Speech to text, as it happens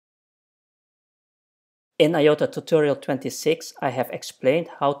In IOTA tutorial 26, I have explained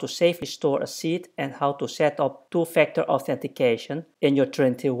how to safely store a seed and how to set up two-factor authentication in your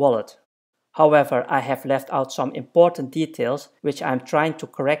Trinity wallet. However, I have left out some important details which I am trying to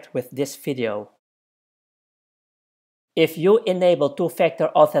correct with this video. If you enable two-factor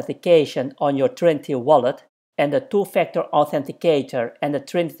authentication on your Trinity wallet and the two-factor authenticator and the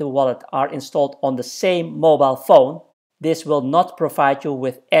Trinity wallet are installed on the same mobile phone, this will not provide you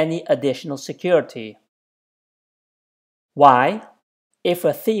with any additional security. Why? If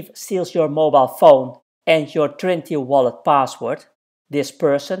a thief steals your mobile phone and your Trinity wallet password, this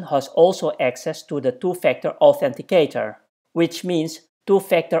person has also access to the two-factor authenticator, which means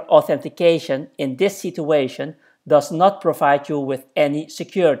two-factor authentication in this situation does not provide you with any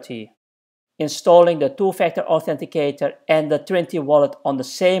security. Installing the two-factor authenticator and the Trinity wallet on the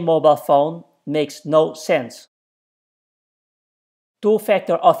same mobile phone makes no sense.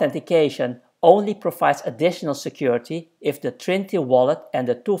 Two-factor authentication only provides additional security if the Trinity wallet and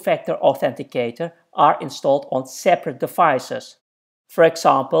the two-factor authenticator are installed on separate devices. For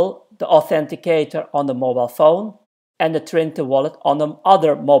example, the authenticator on the mobile phone and the Trinity wallet on the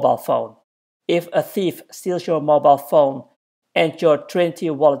other mobile phone. If a thief steals your mobile phone and your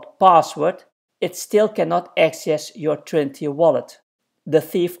Trinity wallet password, it still cannot access your Trinity wallet. The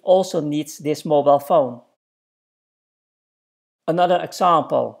thief also needs this mobile phone. Another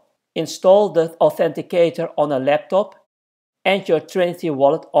example, install the authenticator on a laptop and your Trinity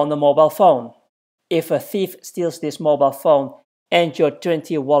wallet on the mobile phone. If a thief steals this mobile phone and your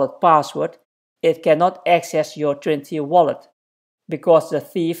Trinity wallet password, it cannot access your Trinity wallet because the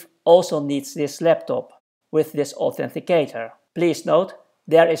thief also needs this laptop with this authenticator. Please note,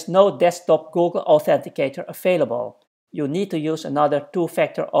 there is no desktop Google Authenticator available. You need to use another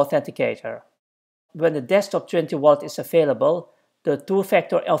two-factor authenticator. When the desktop Trinity wallet is available, the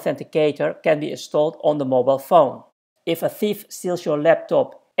two-factor authenticator can be installed on the mobile phone. If a thief steals your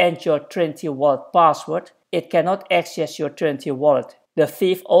laptop and your Trinity wallet password, it cannot access your Trinity wallet. The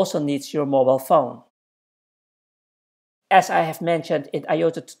thief also needs your mobile phone. As I have mentioned in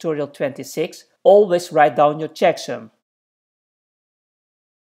IOTA tutorial 26, always write down your checksum.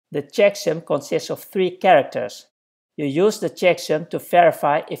 The checksum consists of 3 characters. You use the checksum to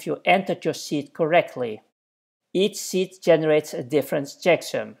verify if you entered your seed correctly. Each seed generates a different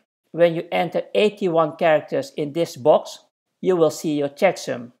checksum. When you enter 81 characters in this box, you will see your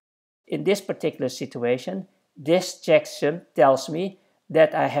checksum. In this particular situation, this checksum tells me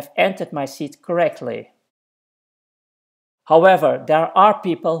that I have entered my seed correctly. However, there are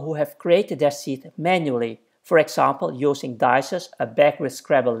people who have created their seed manually, for example using dices, a bag with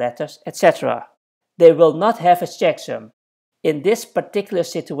Scrabble letters, etc. They will not have a checksum. In this particular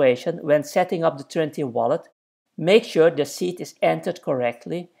situation, when setting up the Trinity wallet, make sure the seed is entered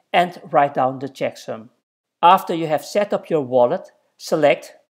correctly and write down the checksum. After you have set up your wallet,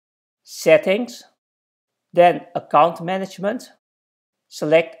 select Settings, then Account Management,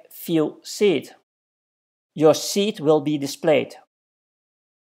 select View Seed. Your seed will be displayed.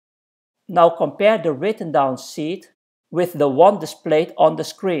 Now compare the written down seed with the one displayed on the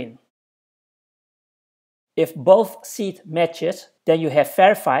screen. If both seed matches, then you have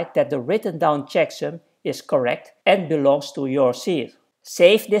verified that the written down checksum is correct and belongs to your seed.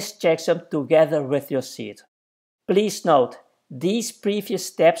 Save this checksum together with your seed. Please note, these previous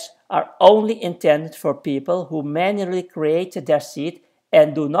steps are only intended for people who manually created their seed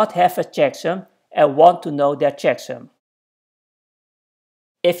and do not have a checksum and want to know their checksum.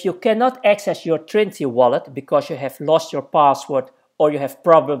 If you cannot access your Trinity wallet because you have lost your password or you have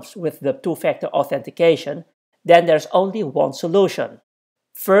problems with the two-factor authentication, then there's only one solution.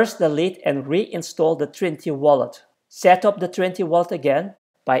 First, delete and reinstall the Trinity wallet. Set up the Trinity wallet again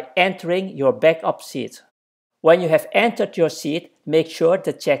by entering your backup seed. When you have entered your seed, make sure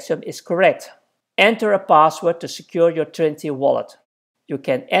the checksum is correct. Enter a password to secure your Trinity wallet. You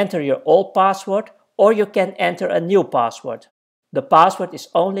can enter your old password or you can enter a new password. The password is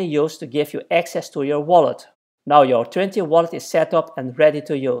only used to give you access to your wallet. Now your Trinity wallet is set up and ready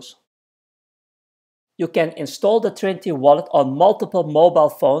to use. You can install the Trinity wallet on multiple mobile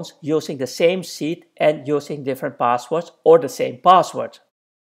phones using the same seed and using different passwords or the same password.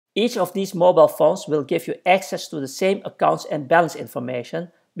 Each of these mobile phones will give you access to the same accounts and balance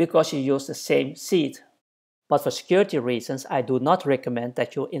information because you use the same seed. But for security reasons, I do not recommend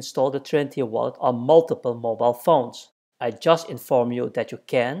that you install the Trinity wallet on multiple mobile phones. I just inform you that you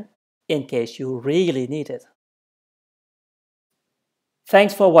can, in case you really need it.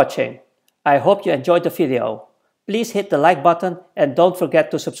 Thanks for watching. I hope you enjoyed the video. Please hit the like button and don't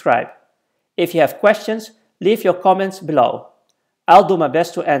forget to subscribe. If you have questions, leave your comments below. I'll do my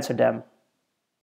best to answer them.